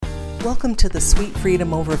Welcome to the Sweet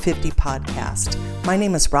Freedom Over 50 podcast. My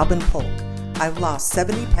name is Robin Polk. I've lost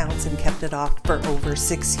 70 pounds and kept it off for over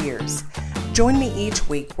 6 years. Join me each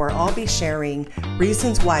week where I'll be sharing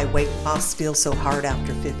reasons why weight loss feels so hard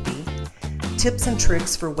after 50, tips and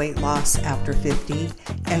tricks for weight loss after 50,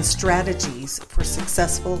 and strategies for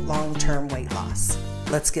successful long-term weight loss.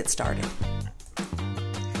 Let's get started.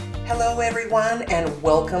 Hello everyone, and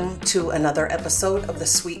welcome to another episode of the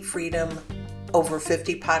Sweet Freedom Over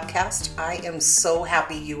 50 podcast. I am so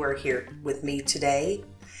happy you are here with me today.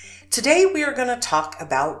 Today we are going to talk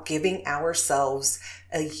about giving ourselves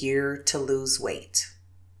a year to lose weight.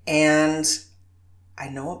 And I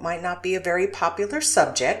know it might not be a very popular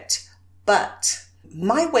subject, but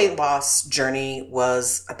my weight loss journey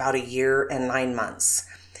was about 1 year and 9 months.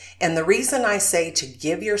 And the reason I say to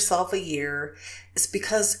give yourself a year is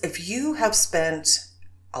because if you have spent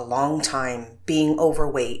a long time being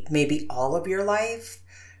overweight, maybe all of your life,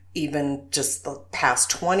 even just the past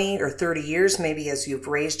 20 or 30 years, maybe as you've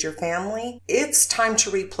raised your family, it's time to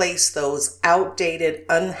replace those outdated,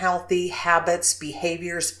 unhealthy habits,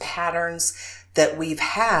 behaviors, patterns that we've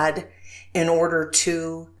had in order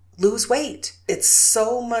to lose weight. It's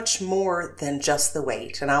so much more than just the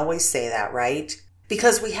weight. And I always say that, right?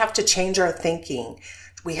 Because we have to change our thinking.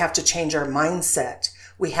 We have to change our mindset.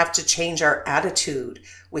 We have to change our attitude.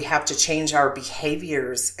 We have to change our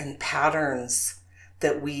behaviors and patterns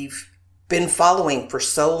that we've been following for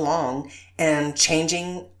so long and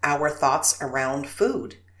changing our thoughts around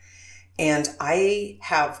food. And I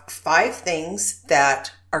have 5 things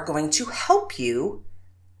that are going to help you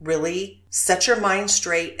really set your mind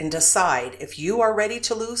straight and decide if you are ready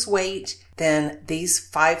to lose weight, then these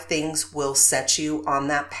 5 things will set you on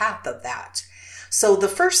that path of that. So the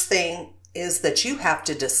first thing is that you have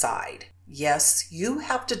to decide. Yes, you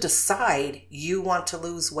have to decide you want to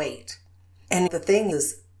lose weight. And the thing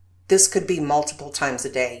is, this could be multiple times a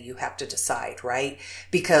day you have to decide, right?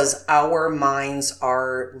 Because our minds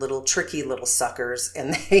are little tricky little suckers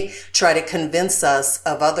and they try to convince us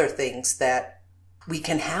of other things, that we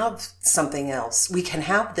can have something else. We can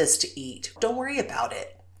have this to eat. Don't worry about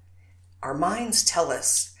it. Our minds tell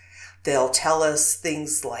us. They'll tell us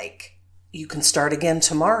things like, you can start again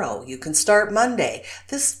tomorrow. You can start Monday.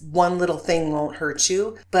 This one little thing won't hurt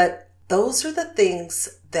you. But those are the things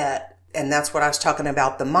that, and that's what I was talking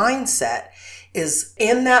about, the mindset is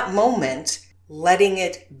in that moment, letting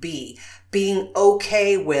it be, being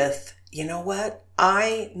okay with, you know what?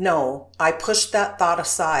 I know I pushed that thought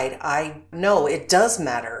aside. I know it does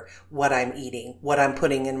matter what I'm eating, what I'm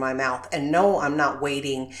putting in my mouth. And no, I'm not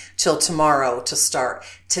waiting till tomorrow to start.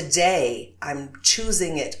 Today, I'm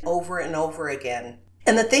choosing it over and over again.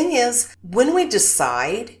 And the thing is, when we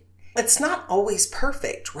decide, it's not always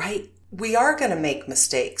perfect, right? We are going to make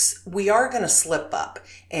mistakes. We are going to slip up.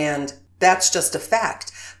 And that's just a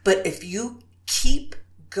fact. But if you keep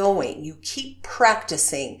going, you keep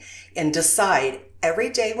practicing and decide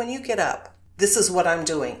every day when you get up, this is what I'm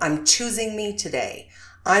doing. I'm choosing me today.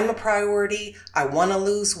 I'm a priority. I want to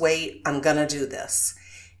lose weight. I'm going to do this.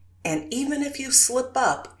 And even if you slip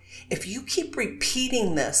up, if you keep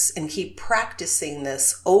repeating this and keep practicing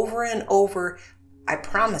this over and over, I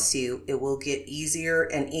promise you it will get easier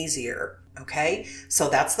and easier. Okay? So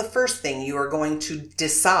that's the first thing. You are going to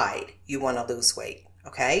decide you want to lose weight.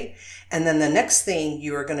 Okay? And then the next thing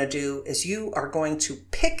you are going to do is you are going to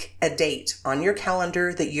pick a date on your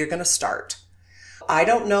calendar that you're going to start. I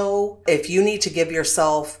don't know if you need to give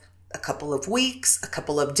yourself a couple of weeks, a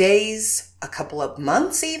couple of days, a couple of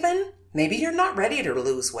months even. Maybe you're not ready to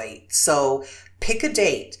lose weight. So pick a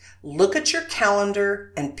date. Look at your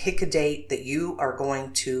calendar and pick a date that you are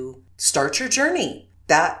going to start your journey.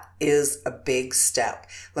 That is a big step.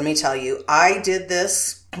 Let me tell you, I did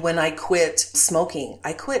this when I quit smoking.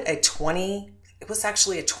 I quit it was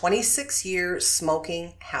actually a 26-year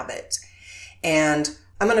smoking habit. And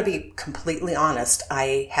I'm going to be completely honest.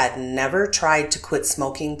 I had never tried to quit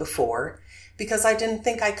smoking before because I didn't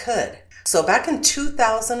think I could. So back in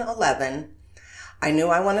 2011, I knew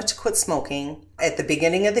I wanted to quit smoking at the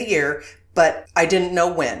beginning of the year, but I didn't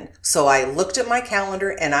know when. So I looked at my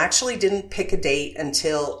calendar and I actually didn't pick a date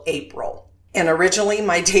until April. And originally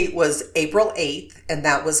my date was April 8th, and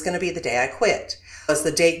that was going to be the day I quit. As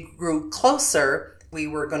the date grew closer, we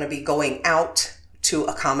were going to be going out to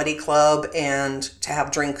a comedy club and to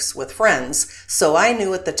have drinks with friends. So I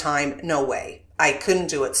knew at the time, no way, I couldn't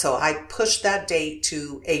do it. So I pushed that date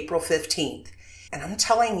to April 15th. And I'm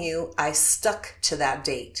telling you, I stuck to that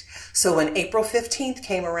date. So when April 15th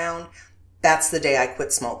came around, that's the day I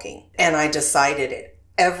quit smoking. And I decided it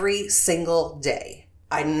every single day.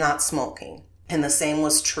 I'm not smoking. And the same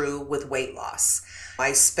was true with weight loss.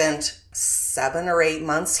 I spent 7 or 8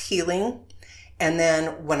 months healing. And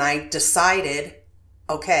then when I decided,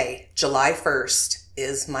 okay, July 1st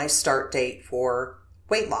is my start date for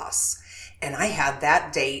weight loss. And I had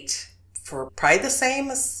that date for probably the same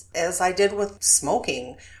as I did with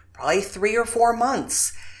smoking, probably 3 or 4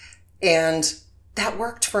 months. And that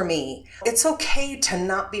worked for me. It's okay to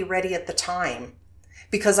not be ready at the time,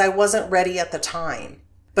 because I wasn't ready at the time.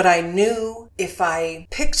 But I knew if I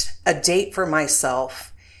picked a date for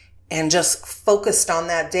myself and just focused on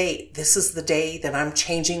that date, this is the day that I'm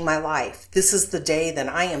changing my life. This is the day that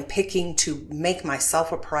I am picking to make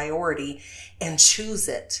myself a priority and choose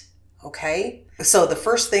it. Okay? So the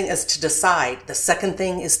first thing is to decide. The second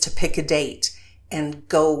thing is to pick a date and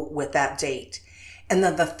go with that date. And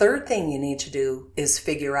then the third thing you need to do is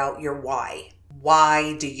figure out your why.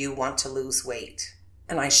 Why do you want to lose weight?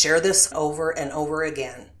 And I share this over and over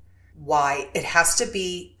again. Why? It has to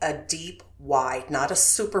be a deep why, not a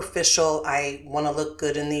superficial, I want to look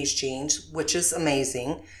good in these jeans, which is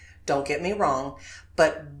amazing. Don't get me wrong.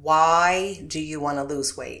 But why do you want to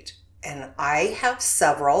lose weight? And I have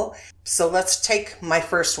several. So let's take my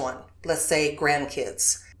first one. Let's say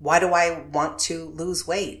grandkids. Why do I want to lose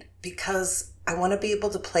weight? Because I want to be able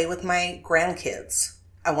to play with my grandkids.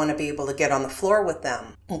 I want to be able to get on the floor with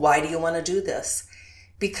them. Why do you want to do this?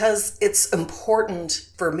 Because it's important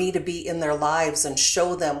for me to be in their lives and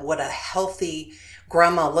show them what a healthy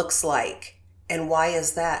grandma looks like. And why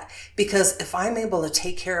is that? Because if I'm able to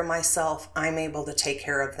take care of myself, I'm able to take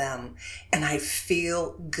care of them. And I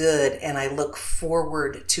feel good, and I look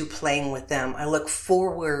forward to playing with them. I look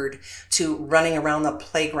forward to running around the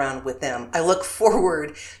playground with them. I look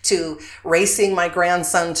forward to racing my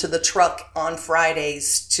grandson to the truck on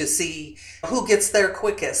Fridays to see who gets there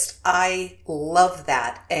quickest. I love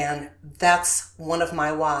that. And that's one of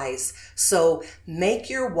my whys. So make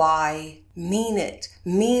your why mean it.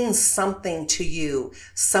 Mean something to you,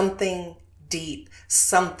 something deep,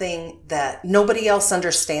 something that nobody else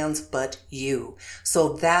understands but you.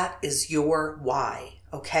 So that is your why,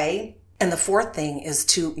 okay? And the fourth thing is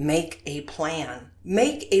to make a plan.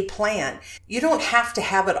 Make a plan. You don't have to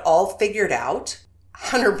have it all figured out.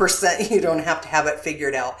 100% you don't have to have it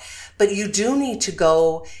figured out. But you do need to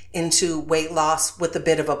go into weight loss with a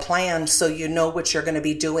bit of a plan so you know what you're going to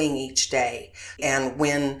be doing each day. And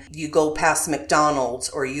when you go past McDonald's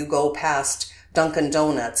or you go past Dunkin'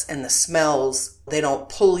 Donuts and the smells, they don't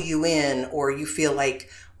pull you in, or you feel like,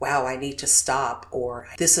 wow, I need to stop, or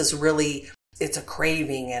this is really, it's a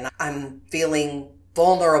craving and I'm feeling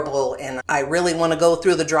vulnerable and I really want to go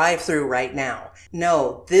through the drive-through right now.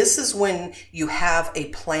 No, this is when you have a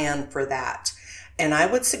plan for that. And I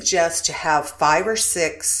would suggest to have 5 or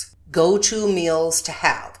 6 go-to meals to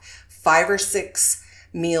have. 5 or 6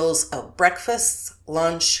 meals of breakfasts,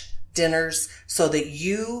 lunch, dinners, so that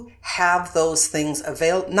you have those things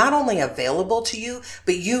not only available to you,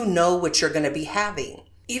 but you know what you're going to be having.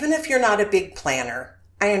 Even if you're not a big planner,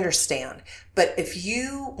 I understand. But if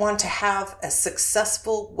you want to have a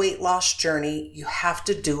successful weight loss journey, you have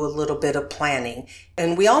to do a little bit of planning.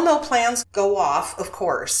 And we all know plans go off, of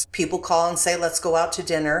course. People call and say, let's go out to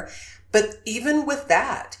dinner. But even with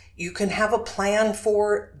that, you can have a plan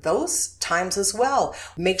for those times as well.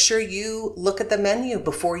 Make sure you look at the menu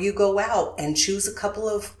before you go out and choose a couple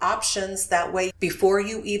of options. That way, before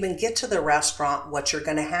you even get to the restaurant, what you're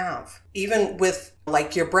going to have. Even with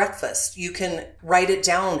like your breakfast, you can write it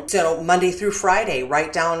down. So Monday through Friday,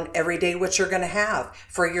 write down every day what you're going to have.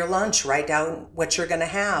 For your lunch, write down what you're going to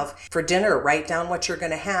have. For dinner, write down what you're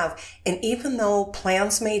going to have. And even though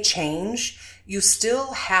plans may change, you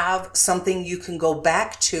still have something you can go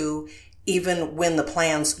back to even when the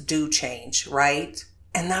plans do change, right?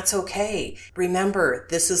 And that's okay. Remember,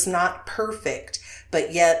 this is not perfect,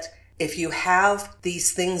 but yet if you have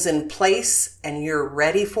these things in place and you're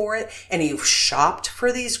ready for it and you've shopped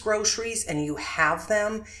for these groceries and you have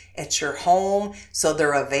them at your home so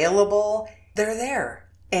they're available, they're there.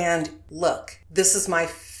 And look, this is my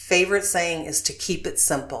favorite saying, is to keep it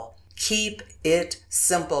simple. Keep it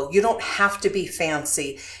simple. You don't have to be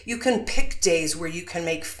fancy. You can pick days where you can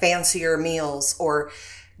make fancier meals or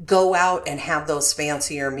go out and have those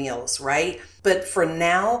fancier meals, right? But for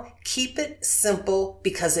now, keep it simple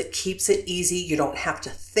because it keeps it easy. You don't have to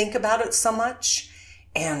think about it so much.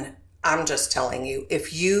 And I'm just telling you,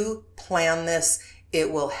 if you plan this,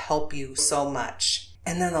 it will help you so much.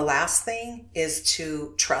 And then the last thing is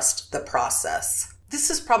to trust the process. This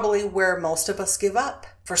is probably where most of us give up.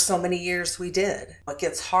 For so many years we did. It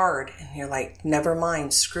gets hard and you're like, never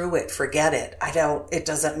mind, screw it, forget it. It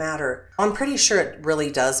doesn't matter. I'm pretty sure it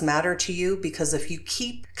really does matter to you, because if you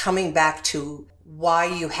keep coming back to why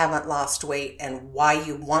you haven't lost weight and why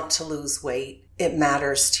you want to lose weight, it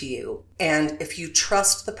matters to you. And if you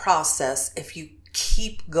trust the process, if you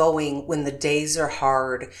keep going when the days are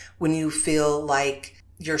hard, when you feel like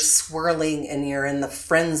you're swirling and you're in the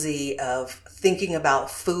frenzy of thinking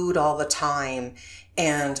about food all the time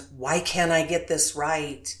and why can't I get this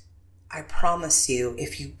right? I promise you,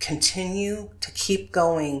 if you continue to keep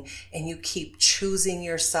going and you keep choosing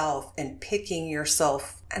yourself and picking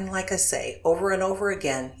yourself, and like I say, over and over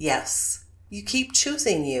again, yes, you keep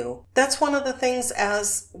choosing you. That's one of the things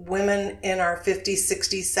as women in our 50s,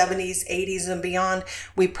 60s, 70s, 80s, and beyond,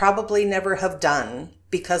 we probably never have done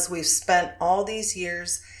because we've spent all these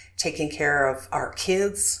years taking care of our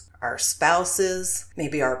kids, our spouses,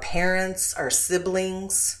 maybe our parents, our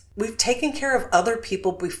siblings. We've taken care of other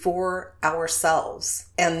people before ourselves.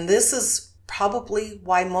 And this is probably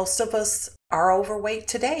why most of us are overweight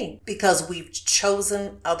today, because we've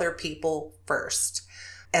chosen other people first.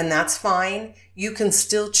 And that's fine. You can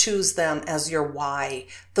still choose them as your why.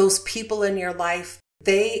 Those people in your life,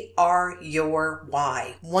 they are your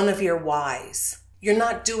why, one of your whys. You're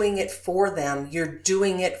not doing it for them. You're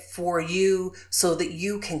doing it for you so that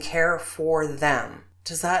you can care for them.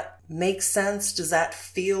 Does that make sense? Does that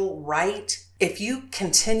feel right? If you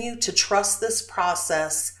continue to trust this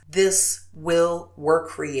process, this will work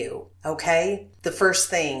for you, okay? The first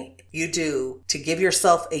thing you do to give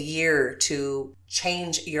yourself a year to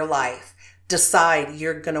change your life, decide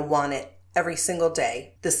you're going to want it every single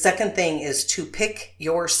day. The second thing is to pick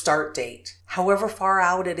your start date, however far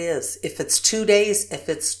out it is. If it's 2 days, if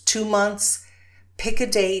it's 2 months, pick a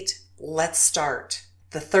date. Let's start.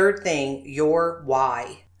 The third thing, your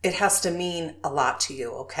why. It has to mean a lot to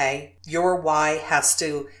you, okay? Your why has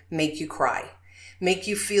to make you cry, make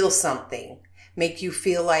you feel something, make you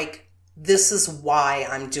feel like this is why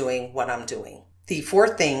I'm doing what I'm doing. The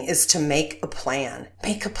fourth thing is to make a plan.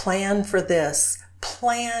 Make a plan for this.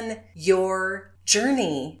 Plan your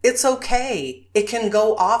journey. It's okay. It can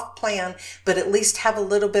go off plan, but at least have a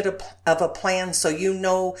little bit of a plan so you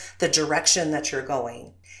know the direction that you're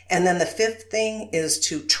going. And then the fifth thing is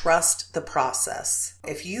to trust the process.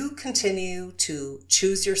 If you continue to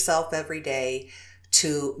choose yourself every day,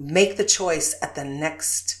 to make the choice at your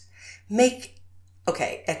next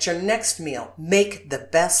meal, make the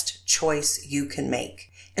best choice you can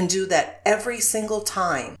make. And do that every single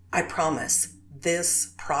time. I promise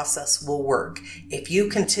this process will work. If you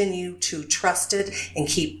continue to trust it and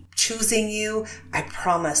keep choosing you, I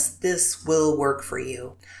promise this will work for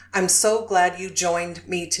you. I'm so glad you joined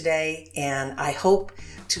me today, and I hope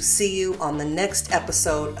to see you on the next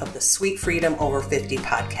episode of the Sweet Freedom Over 50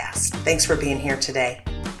 podcast. Thanks for being here today.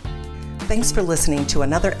 Thanks for listening to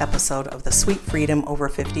another episode of the Sweet Freedom Over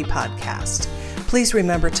 50 podcast. Please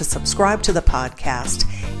remember to subscribe to the podcast,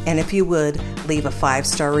 and if you would, leave a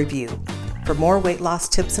 5-star review. For more weight loss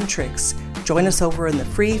tips and tricks, join us over in the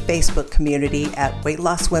free Facebook community at Weight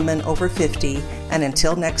Loss Women Over 50. And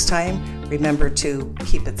until next time, remember to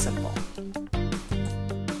keep it simple.